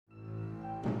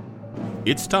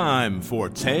It's time for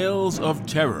Tales of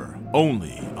Terror,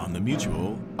 only on the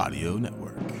Mutual Audio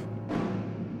Network.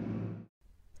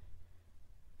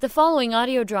 The following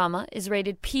audio drama is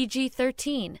rated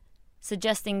PG-13,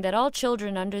 suggesting that all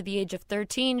children under the age of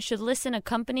 13 should listen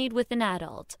accompanied with an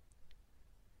adult.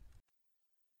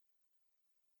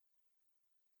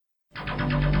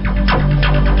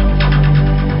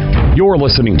 You're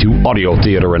listening to audio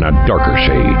theater in a darker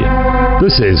shade.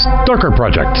 This is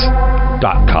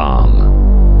darkerproject.com.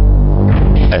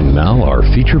 And now our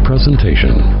feature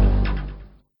presentation.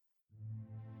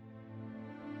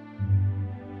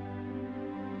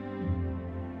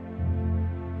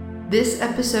 This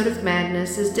episode of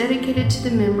Madness is dedicated to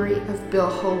the memory of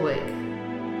Bill Holwig,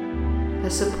 a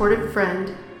supportive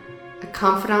friend, a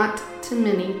confidant to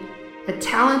many, a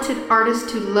talented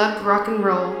artist who loved rock and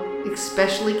roll,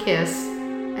 especially Kiss,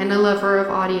 and a lover of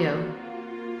audio.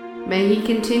 May he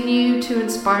continue to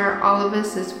inspire all of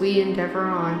us as we endeavor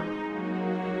on.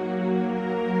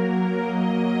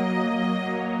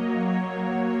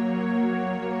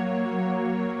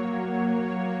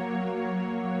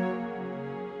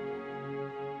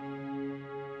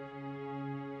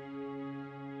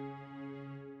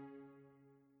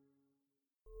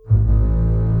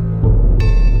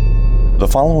 The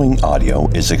following audio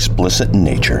is explicit in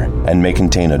nature and may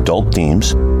contain adult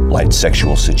themes, light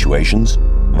sexual situations,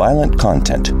 violent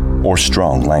content, or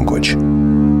strong language.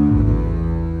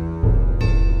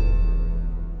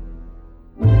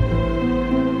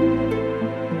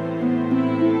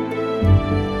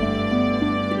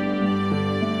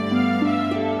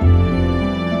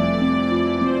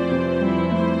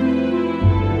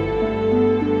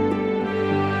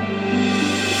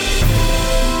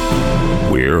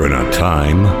 We're in a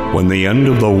time when the end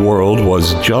of the world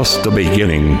was just the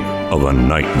beginning of a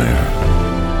nightmare.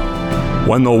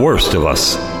 When the worst of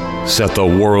us set the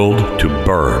world to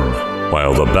burn,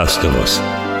 while the best of us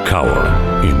cower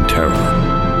in terror.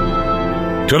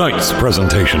 Tonight's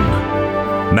presentation,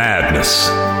 Madness,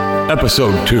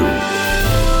 Episode 2,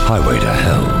 Highway to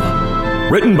Hell.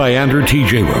 Written by Andrew T.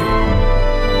 Jarow.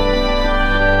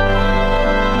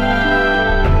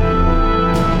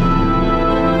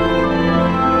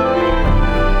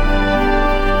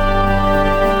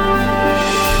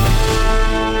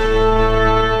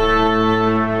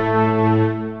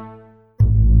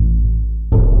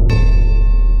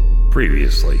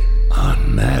 Previously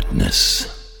on Madness.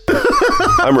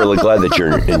 I'm really glad that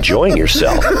you're enjoying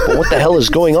yourself, but what the hell is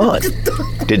going on?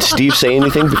 Did Steve say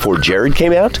anything before Jared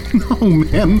came out? No,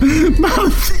 man, not a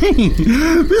thing.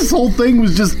 This whole thing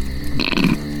was just...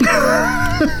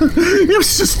 it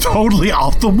was just totally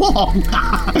off the wall.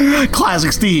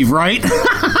 Classic Steve, right?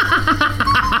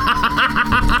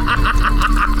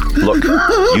 Look,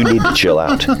 you need to chill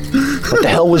out. What the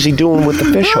hell was he doing with the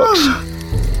fish hooks?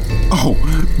 Oh,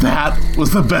 that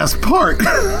was the best part.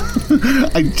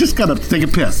 I just gotta take a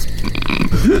piss.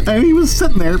 And he was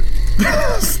sitting there,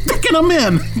 sticking them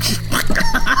in.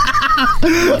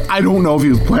 I don't know if he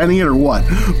was planning it or what,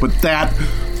 but that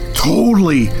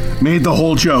totally made the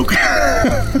whole joke.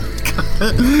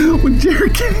 When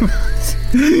Jared came out,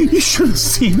 you should have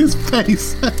seen his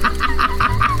face.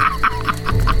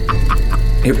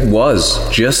 It was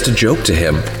just a joke to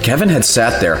him. Kevin had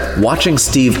sat there, watching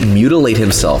Steve mutilate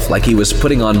himself like he was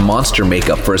putting on monster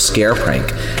makeup for a scare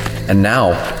prank. And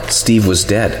now, Steve was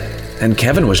dead, and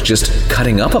Kevin was just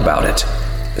cutting up about it.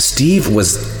 Steve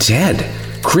was dead.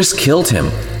 Chris killed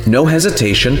him. No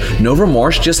hesitation, no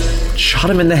remorse, just shot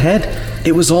him in the head.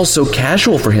 It was all so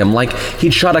casual for him, like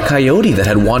he'd shot a coyote that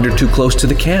had wandered too close to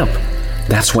the camp.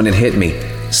 That's when it hit me.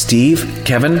 Steve,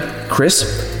 Kevin,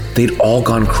 Chris... they'd all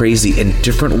gone crazy in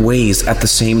different ways at the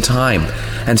same time,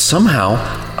 and somehow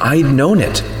I'd known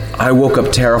it. I woke up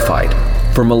terrified.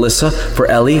 For Melissa, for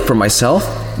Ellie, for myself,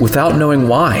 without knowing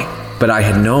why, but I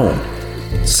had known.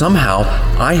 Somehow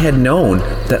I had known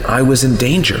that I was in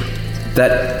danger,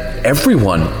 that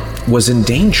everyone was in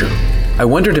danger. I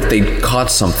wondered if they'd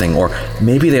caught something, or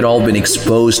maybe they'd all been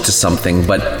exposed to something,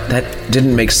 but that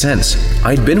didn't make sense.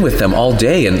 I'd been with them all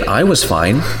day and I was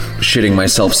fine, shitting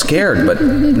myself scared, but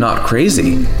not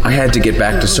crazy. I had to get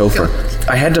back to Sofer.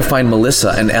 I had to find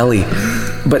Melissa and Ellie,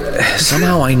 but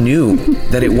somehow I knew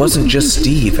that it wasn't just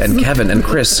Steve and Kevin and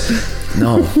Chris.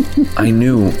 No, I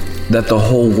knew that the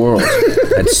whole world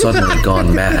had suddenly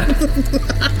gone mad.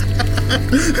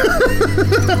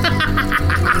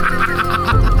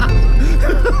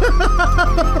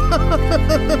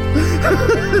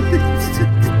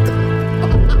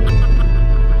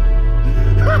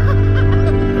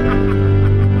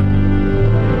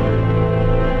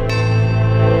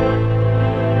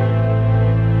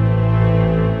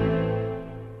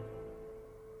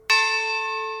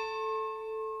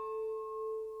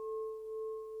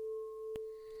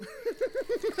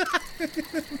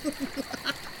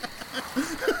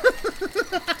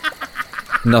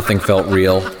 Nothing felt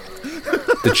real.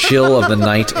 The chill of the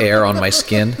night air on my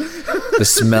skin, the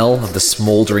smell of the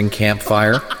smoldering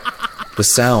campfire, the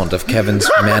sound of Kevin's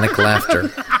manic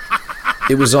laughter.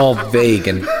 It was all vague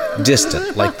and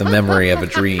distant, like the memory of a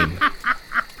dream.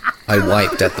 I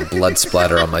wiped at the blood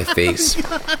splatter on my face,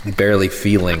 barely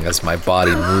feeling as my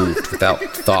body moved without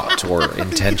thought or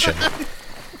intention.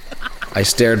 I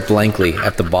stared blankly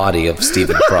at the body of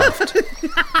Stephen Croft,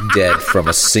 dead from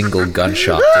a single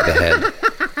gunshot to the head.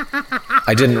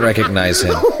 I didn't recognize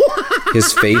him.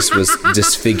 His face was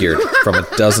disfigured from a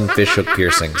dozen fishhook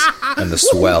piercings and the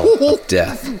swell of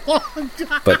death.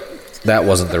 But that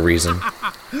wasn't the reason.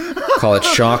 Call it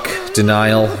shock,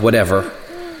 denial, whatever.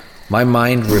 My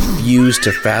mind refused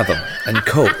to fathom and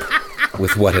cope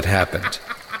with what had happened.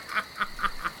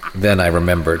 Then I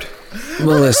remembered.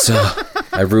 Melissa.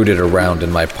 I rooted around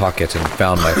in my pocket and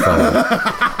found my phone.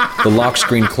 The lock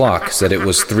screen clock said it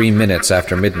was 3 minutes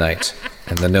after midnight,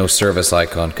 and the no service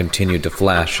icon continued to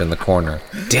flash in the corner.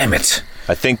 Damn it!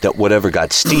 I think that whatever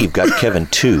got Steve got Kevin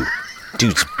too.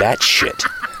 Dude's batshit.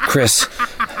 Chris,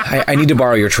 I need to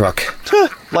borrow your truck.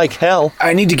 Like hell.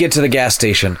 I need to get to the gas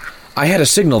station. I had a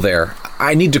signal there.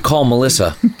 I need to call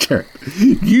Melissa. Jared,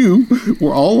 you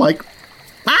were all like,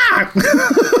 ah!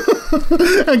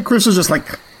 And Chris was just like,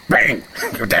 bang,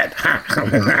 you're dead.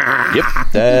 Yep,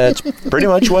 that's pretty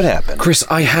much what happened. Chris,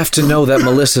 I have to know that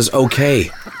Melissa's okay.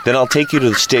 Then I'll take you to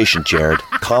the station, Jared.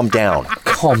 Calm down.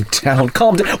 Calm down,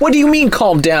 calm down. What do you mean,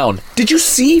 calm down? Did you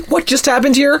see what just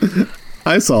happened here?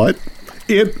 I saw it.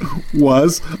 It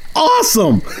was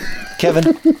awesome.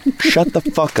 Kevin, shut the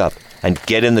fuck up and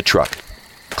get in the truck.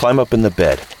 Climb up in the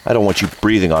bed. I don't want you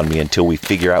breathing on me until we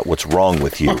figure out what's wrong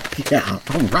with you. Oh, yeah,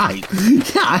 all right.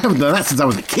 Yeah, I haven't done that since I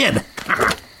was a kid.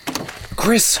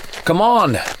 Chris, come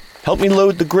on. Help me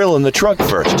load the grill in the truck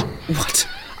first. What?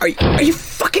 Are you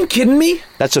fucking kidding me?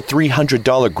 That's a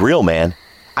 $300 grill, man.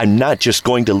 I'm not just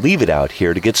going to leave it out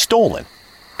here to get stolen.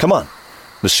 Come on.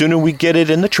 The sooner we get it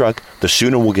in the truck, the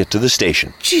sooner we'll get to the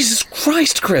station. Jesus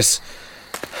Christ, Chris.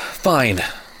 Fine.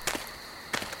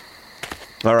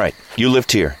 All right, you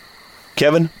lift here.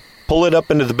 Kevin, pull it up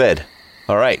into the bed.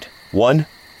 All right, 1,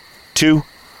 2,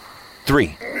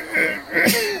 3.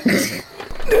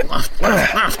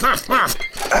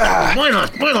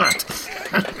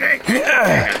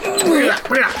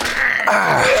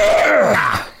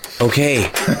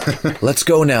 Okay, let's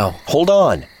go now. Hold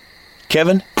on.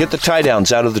 Kevin, get the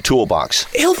tie-downs out of the toolbox.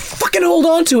 He'll fucking hold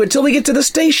on to it till we get to the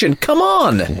station. Come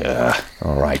on. Yeah,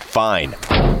 all right, fine.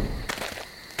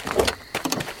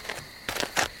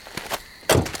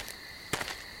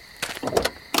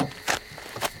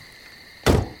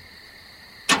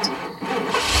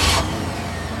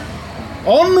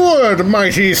 Onward,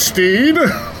 mighty steed!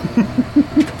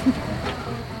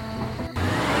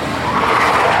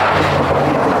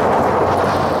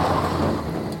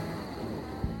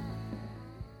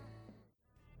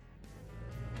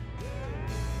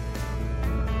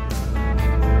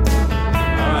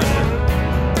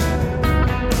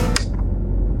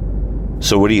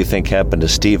 So what do you think happened to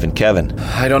Steve and Kevin?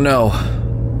 I don't know.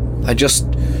 I just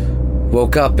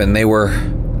woke up and they were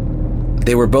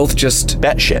both just...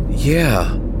 batshit.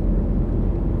 Yeah.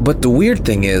 But the weird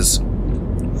thing is,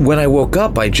 when I woke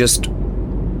up, I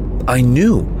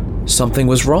knew something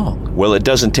was wrong. Well, it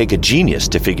doesn't take a genius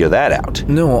to figure that out.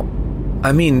 No,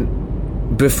 I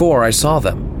mean, before I saw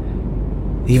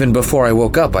them. Even before I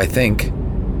woke up, I think.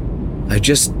 I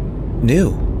just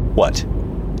knew. What?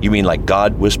 You mean like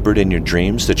God whispered in your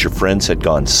dreams that your friends had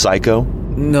gone psycho?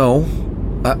 No.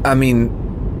 I mean,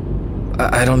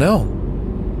 I don't know.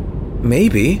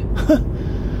 Maybe.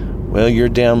 Well, you're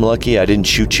damn lucky I didn't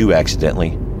shoot you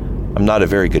accidentally. I'm not a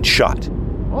very good shot.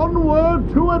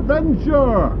 Onward to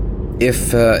adventure!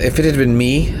 If it had been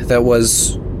me that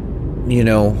was,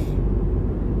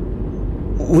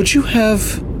 would you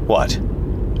have... What?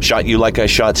 Shot you like I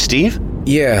shot Steve?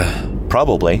 Yeah.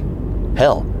 Probably.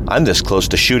 Hell, I'm this close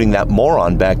to shooting that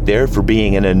moron back there for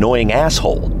being an annoying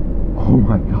asshole. Oh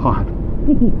my god.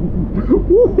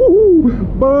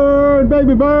 Burn,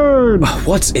 baby, burn!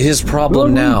 What's his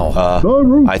problem now?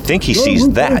 I think he sees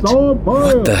that.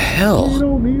 What the hell?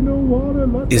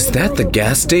 Is that the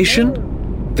gas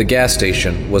station? The gas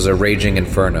station was a raging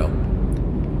inferno.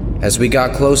 As we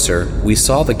got closer, we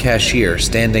saw the cashier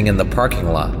standing in the parking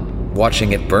lot,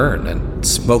 watching it burn and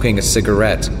smoking a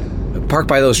cigarette. Park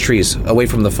by those trees, away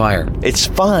from the fire. It's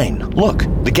fine. Look,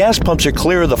 the gas pumps are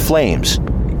clear of the flames.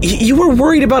 You were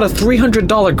worried about a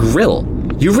 $300 grill.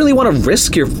 You really want to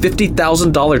risk your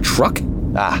 $50,000 truck?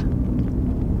 Ah,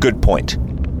 good point.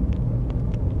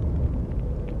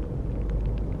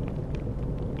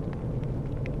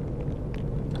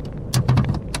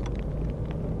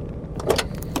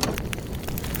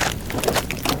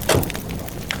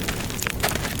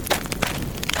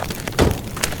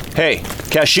 Hey,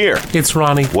 cashier. It's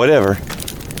Ronnie. Whatever.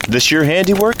 This your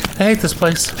handiwork? I hate this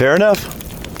place. Fair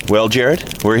enough. Well,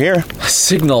 Jared, we're here.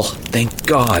 Signal, thank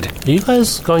God. Are you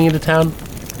guys going into town?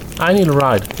 I need a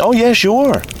ride. Oh, yeah,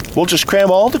 sure. We'll just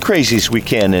cram all the crazies we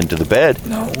can into the bed.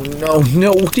 No.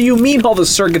 What do you mean all the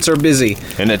circuits are busy?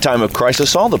 In a time of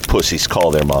crisis, all the pussies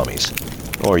call their mommies.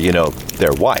 Or,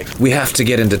 their wife. We have to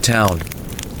get into town.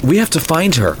 We have to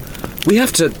find her. We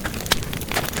have to...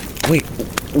 Wait,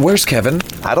 where's Kevin?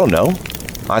 I don't know.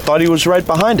 I thought he was right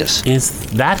behind us. Is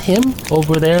that him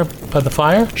over there by the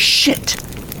fire? Shit!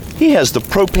 He has the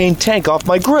propane tank off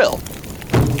my grill.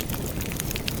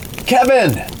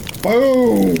 Kevin!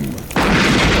 Boom!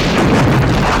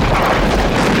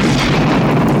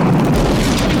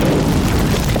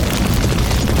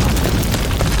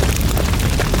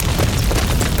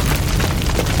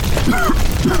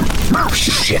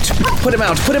 Shit. Put him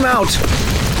out!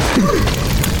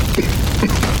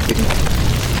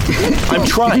 I'm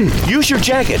trying. Use your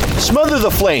jacket. Smother the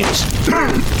flames.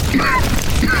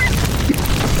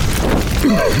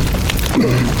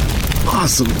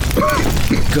 Awesome.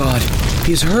 God,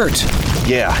 he's hurt.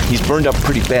 Yeah, he's burned up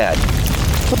pretty bad.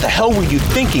 What the hell were you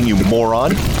thinking, you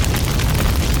moron?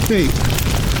 Hey.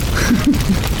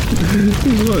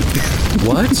 Look.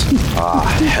 What? Ah,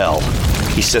 hell.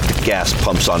 He set the gas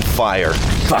pumps on fire.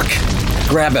 Fuck.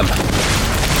 Grab him.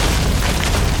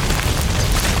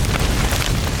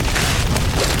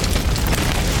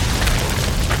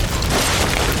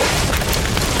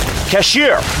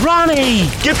 Cashier! Ronnie!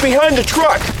 Get behind the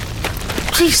truck!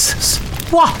 Jesus!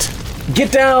 What?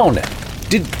 Get down!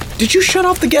 Did you shut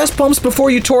off the gas pumps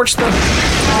before you torched them?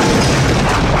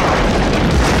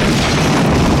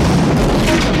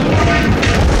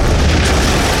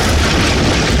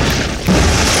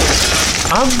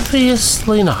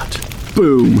 Obviously not.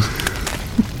 Boom.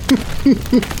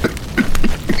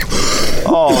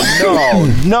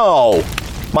 Oh, no!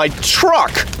 My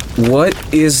truck! What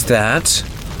is that?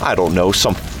 I don't know,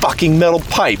 some fucking metal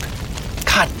pipe.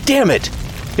 God damn it!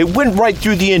 It went right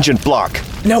through the engine block.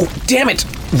 No, damn it!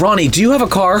 Ronnie, do you have a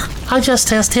car? I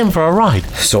just asked him for a ride.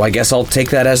 So I guess I'll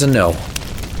take that as a no.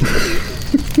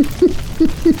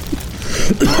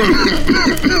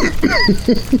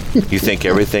 You think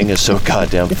everything is so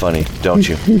goddamn funny, don't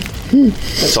you?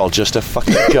 It's all just a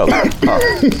fucking joke, huh?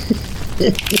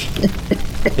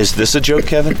 Is this a joke,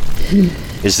 Kevin?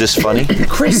 Is this funny?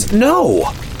 Chris,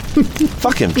 no!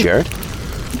 Fuck him, Jared.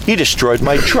 He destroyed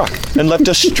my truck and left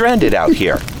us stranded out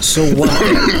here. So what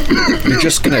then? You're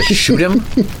just gonna shoot him?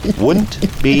 Wouldn't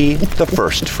be the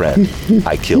first friend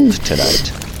I killed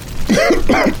tonight.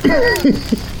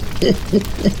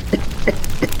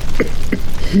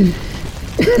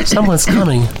 Someone's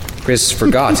coming. Chris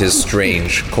forgot his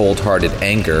strange, cold-hearted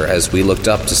anger as we looked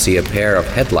up to see a pair of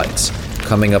headlights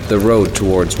coming up the road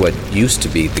towards what used to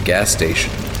be the gas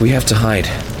station. We have to hide.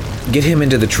 Get him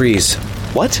into the trees.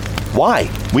 What? Why?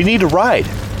 We need a ride.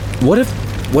 What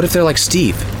if they're like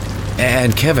Steve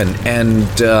and Kevin and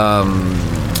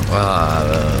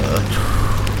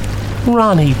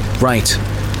Ronnie. Right.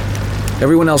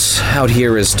 Everyone else out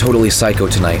here is totally psycho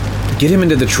tonight. Get him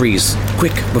into the trees,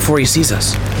 quick, before he sees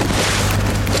us.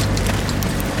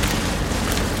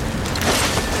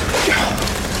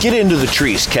 Get into the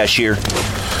trees, cashier.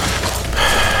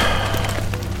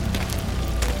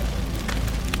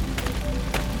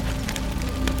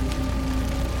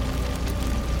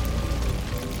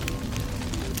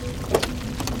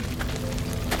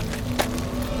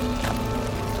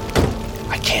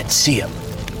 I can't see him.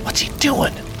 What's he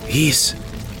doing? He's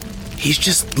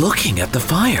just looking at the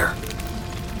fire.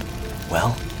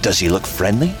 Well, does he look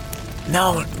friendly?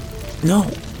 No,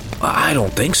 I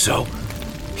don't think so.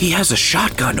 He has a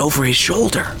shotgun over his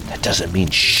shoulder. That doesn't mean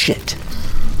shit.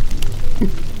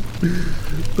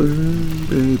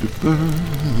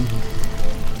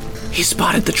 He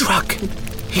spotted the truck.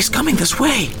 He's coming this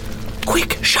way.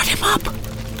 Quick, shut him up.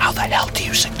 How the hell do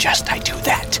you suggest I do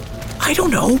that? I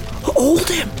don't know. Hold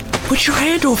him. Put your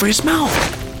hand over his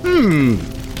mouth.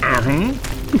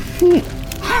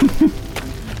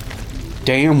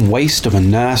 Damn waste of a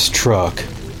nice truck.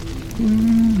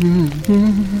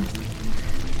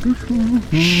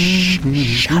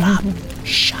 Shut up.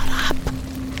 Shut up.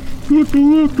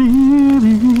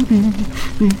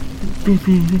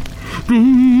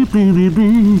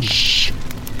 Shh.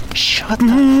 Shut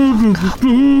the fuck up.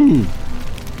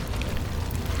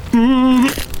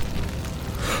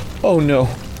 Oh no.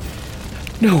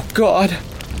 No, God.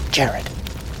 Jared,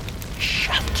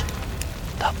 shut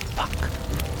the fuck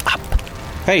up.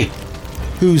 Hey,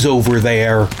 who's over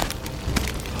there?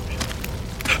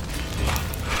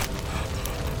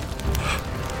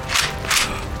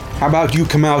 How about you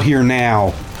come out here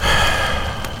now?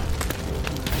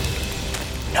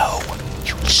 No,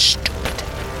 you stupid.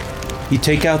 You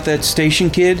take out that station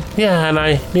kid? Yeah, and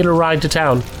I need a ride to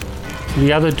town.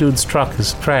 The other dude's truck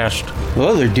is trashed. The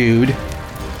other dude?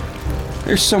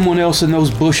 There's someone else in those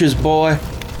bushes, boy.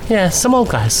 Yeah, some old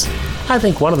guys. I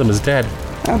think one of them is dead.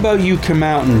 How about you come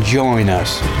out and join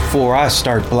us before I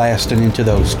start blasting into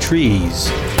those trees?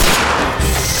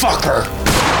 Fucker!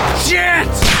 Shit!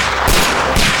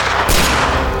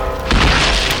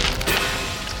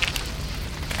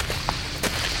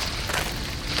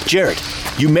 Jared,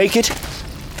 you make it?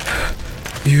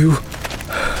 You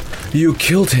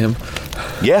killed him.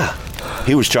 Yeah,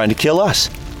 he was trying to kill us.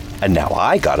 And now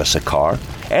I got us a car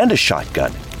and a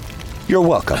shotgun. You're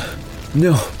welcome.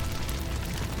 No,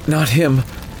 not him.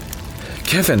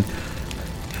 Kevin.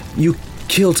 You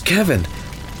killed Kevin.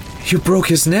 You broke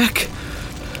his neck.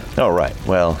 All right,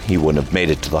 well, he wouldn't have made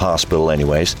it to the hospital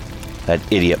anyways. That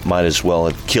idiot might as well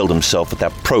have killed himself with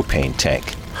that propane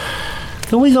tank.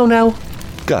 Can we go now?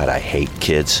 God, I hate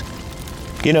kids.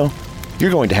 You know, you're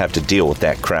going to have to deal with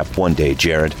that crap one day,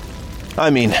 Jared.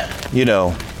 I mean, you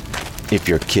know, if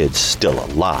your kid's still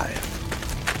alive.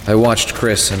 I watched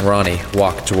Chris and Ronnie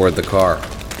walk toward the car.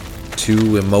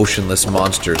 Two emotionless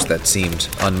monsters that seemed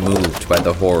unmoved by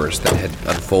the horrors that had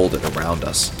unfolded around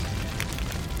us.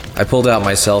 I pulled out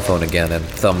my cell phone again and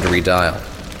thumbed redial.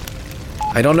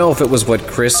 I don't know if it was what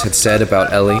Chris had said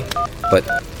about Ellie, but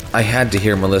I had to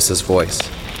hear Melissa's voice.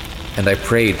 And I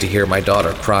prayed to hear my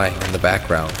daughter crying in the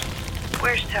background.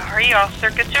 We're sorry, all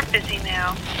circuits are busy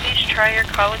now. Please try your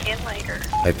call again later.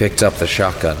 I picked up the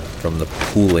shotgun from the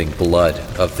pooling blood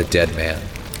of the dead man.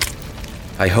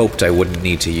 I hoped I wouldn't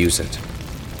need to use it.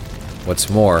 What's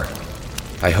more,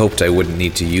 I hoped I wouldn't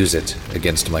need to use it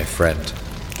against my friend.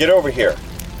 Get over here,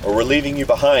 or we're leaving you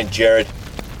behind, Jared.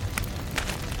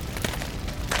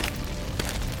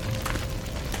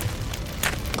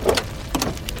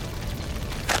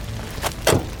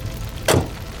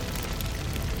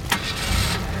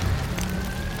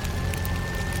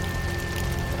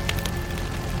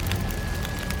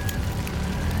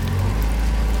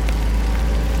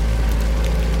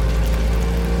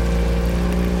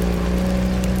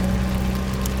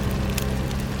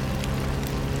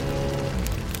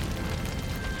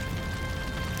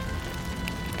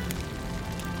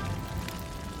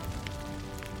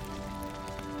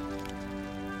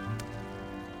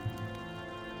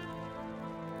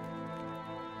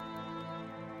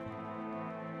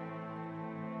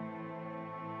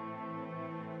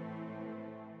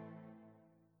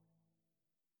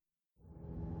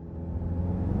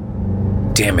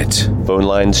 Damn it. Phone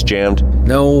line's jammed?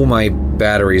 No, my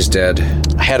battery's dead.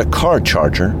 I had a car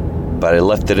charger, but I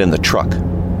left it in the truck,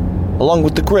 along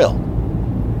with the grill.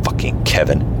 Fucking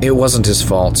Kevin. It wasn't his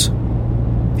fault.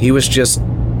 He was just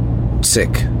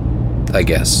sick, I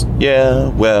guess. Yeah,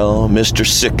 well, Mr.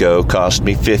 Sicko cost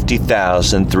me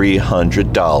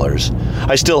 $50,300.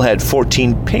 I still had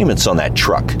 14 payments on that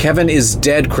truck. Kevin is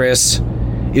dead, Chris.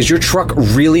 Is your truck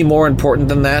really more important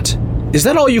than that? Is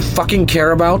that all you fucking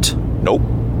care about? Nope.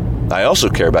 I also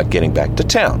care about getting back to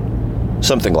town.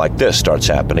 Something like this starts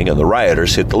happening and the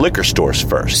rioters hit the liquor stores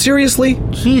first. Seriously?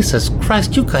 Jesus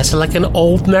Christ, you guys are like an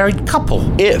old married couple.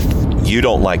 If you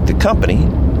don't like the company,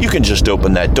 you can just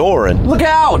open that door and... Look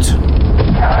out! God,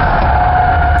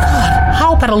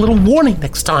 how about a little warning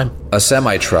next time? A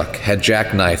semi-truck had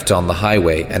jackknifed on the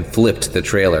highway and flipped the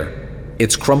trailer.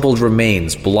 Its crumpled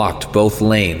remains blocked both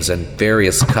lanes and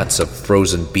various cuts of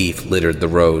frozen beef littered the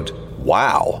road.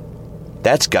 Wow.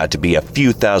 That's got to be a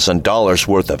few $1,000s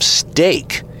worth of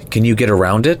steak. Can you get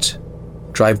around it?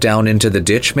 Drive down into the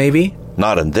ditch, maybe?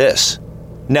 Not in this.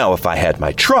 Now if I had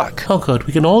my truck... Oh good,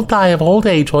 we can all die of old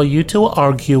age while you two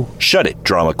argue. Shut it,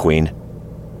 drama queen.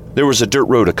 There was a dirt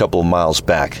road a couple of miles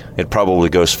back. It probably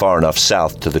goes far enough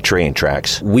south to the train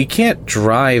tracks. We can't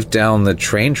drive down the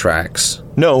train tracks.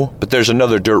 No, but there's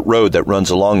another dirt road that runs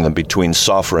along them between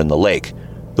Soffer and the lake.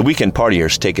 The weekend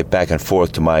partiers take it back and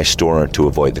forth to my store to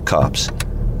avoid the cops.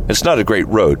 It's not a great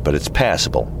road, but it's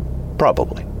passable.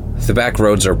 Probably. The back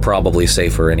roads are probably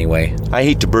safer anyway. I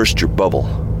hate to burst your bubble,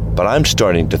 but I'm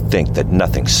starting to think that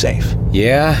nothing's safe.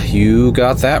 Yeah, you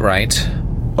got that right.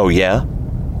 Oh yeah?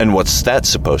 And what's that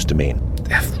supposed to mean?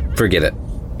 Forget it.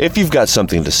 If you've got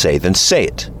something to say, then say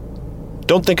it.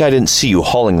 Don't think I didn't see you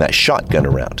hauling that shotgun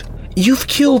around. You've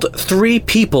killed 3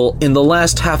 people in the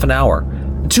last half an hour.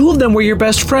 2 of them were your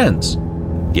best friends.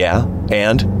 Yeah,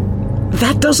 and?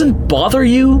 That doesn't bother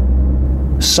you?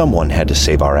 Someone had to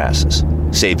save our asses.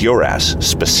 Save your ass,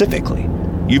 specifically.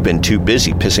 You've been too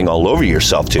busy pissing all over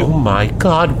yourself to... Oh my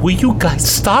God, will you guys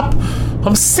stop?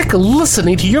 I'm sick of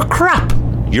listening to your crap.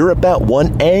 You're about one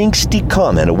angsty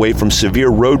comment away from severe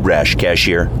road rash,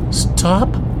 Cashier.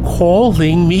 Stop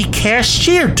calling me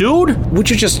Cashier, dude! Would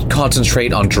you just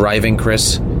concentrate on driving,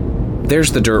 Chris?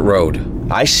 There's the dirt road.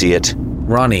 I see it.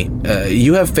 Ronnie,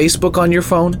 you have Facebook on your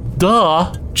phone?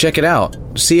 Duh! Check it out.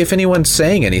 See if anyone's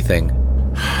saying anything.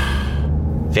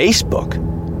 Facebook?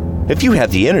 If you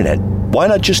have the internet, why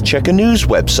not just check a news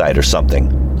website or something?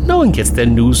 No one gets their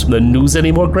news from the news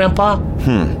anymore, Grandpa.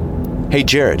 Hey,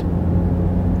 Jared.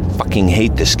 Fucking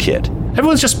hate this kid.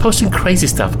 Everyone's just posting crazy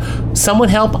stuff. Someone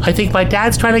help, I think my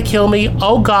dad's trying to kill me.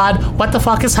 Oh God, what the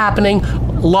fuck is happening?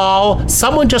 Lol,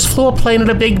 someone just flew a plane at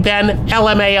a Big Ben.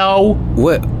 LMAO.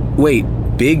 What? Wait,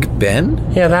 Big Ben?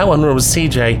 Yeah, that one was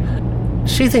CJ.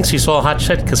 She thinks she's all hot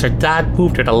shit because her dad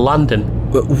moved her to London.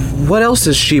 What else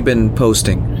has she been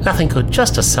posting? Nothing good,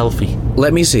 just a selfie.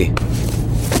 Let me see.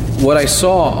 What I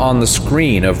saw on the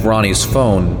screen of Ronnie's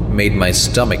phone made my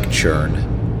stomach churn.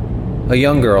 A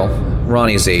young girl,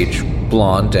 Ronnie's age,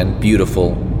 blonde and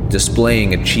beautiful,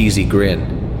 displaying a cheesy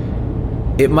grin.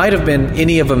 It might have been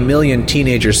any of a million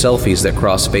teenager selfies that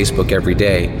cross Facebook every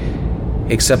day,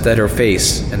 except that her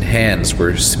face and hands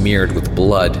were smeared with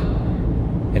blood,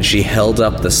 and she held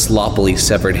up the sloppily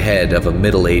severed head of a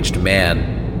middle-aged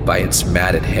man by its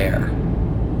matted hair.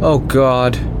 Oh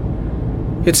God.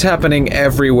 It's happening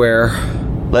everywhere.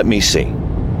 Let me see.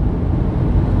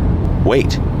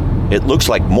 Wait. It looks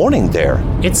like morning there.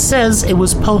 It says it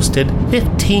was posted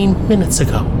 15 minutes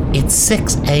ago. It's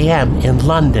 6 a.m. in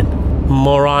London,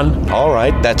 moron. All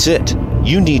right, that's it.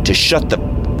 You need to shut the...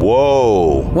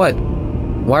 Whoa. What?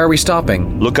 Why are we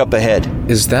stopping? Look up ahead.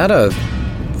 Is that a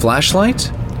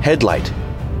flashlight? Headlight.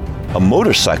 A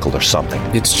motorcycle or something.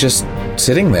 It's just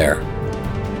sitting there.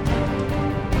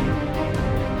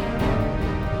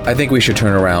 I think we should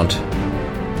turn around.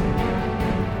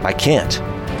 I can't.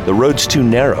 The road's too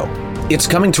narrow. It's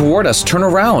coming toward us. Turn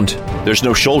around. There's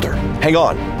no shoulder. Hang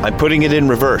on. I'm putting it in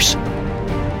reverse.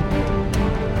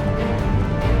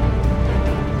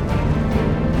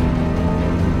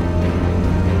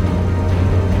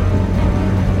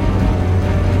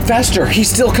 Faster. He's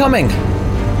still coming.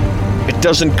 It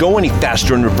doesn't go any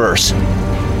faster in reverse.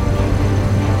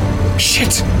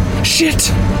 Shit. Shit.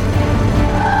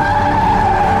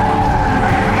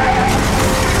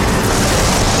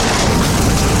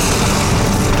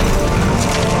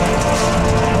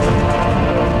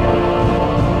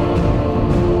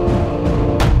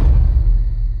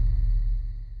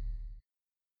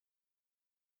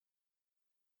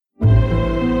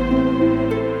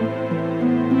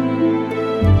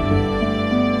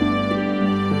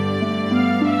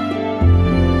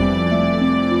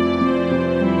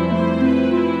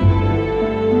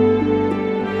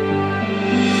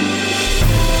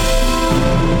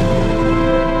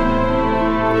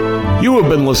 You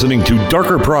have been listening to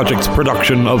Darker Project's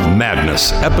production of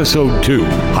Madness, Episode 2,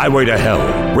 Highway to Hell,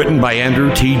 written by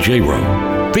Andrew T. J.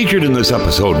 Rowe. Featured in this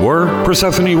episode were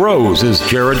Persephone Rose as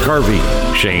Jared Carvey,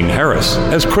 Shane Harris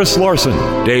as Chris Larson,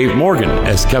 Dave Morgan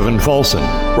as Kevin Folsom,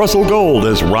 Russell Gold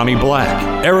as Ronnie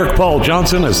Black, Eric Paul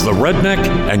Johnson as the Redneck,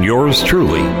 and yours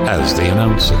truly as the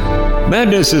announcer.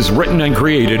 Madness is written and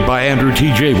created by Andrew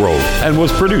T. J. Rowe and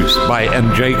was produced by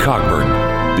M.J. Cogburn.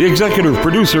 The executive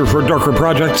producer for Darker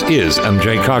Projects is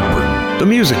M.J. Cogburn. The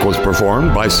music was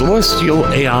performed by Celestial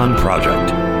Aeon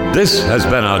Project. This has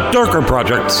been a Darker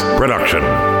Projects production.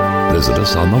 Visit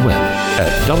us on the web at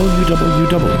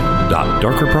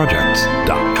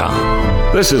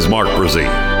www.darkerprojects.com. This is Mark Brzee.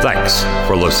 Thanks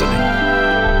for listening.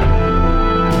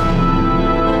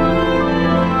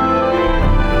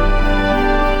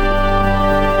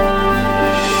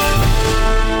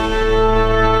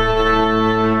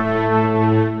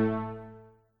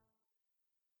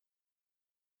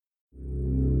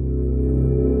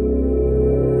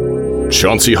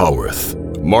 Chauncey Haworth,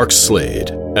 Mark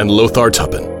Slade, and Lothar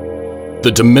Tuppen, the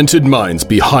demented minds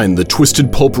behind the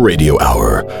Twisted Pulp Radio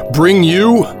Hour, bring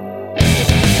you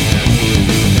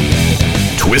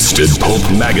Twisted Pulp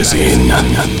Magazine.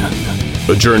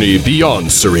 A journey beyond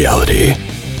surreality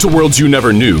to worlds you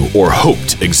never knew or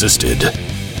hoped existed.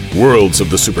 Worlds of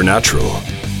the supernatural.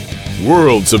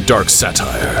 Worlds of dark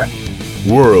satire.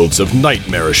 Worlds of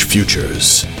nightmarish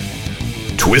futures.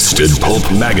 Twisted Pulp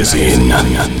Magazine.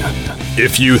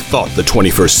 If you thought the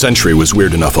 21st century was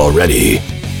weird enough already,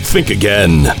 think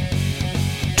again.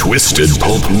 Twisted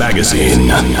Pulp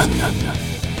Magazine.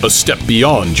 A step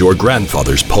beyond your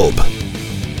grandfather's pulp.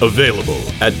 Available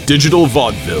at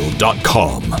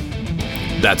digitalvaudeville.com.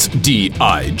 That's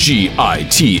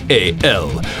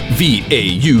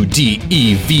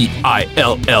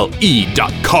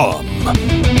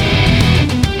DIGITALVAUDEVILLE.com.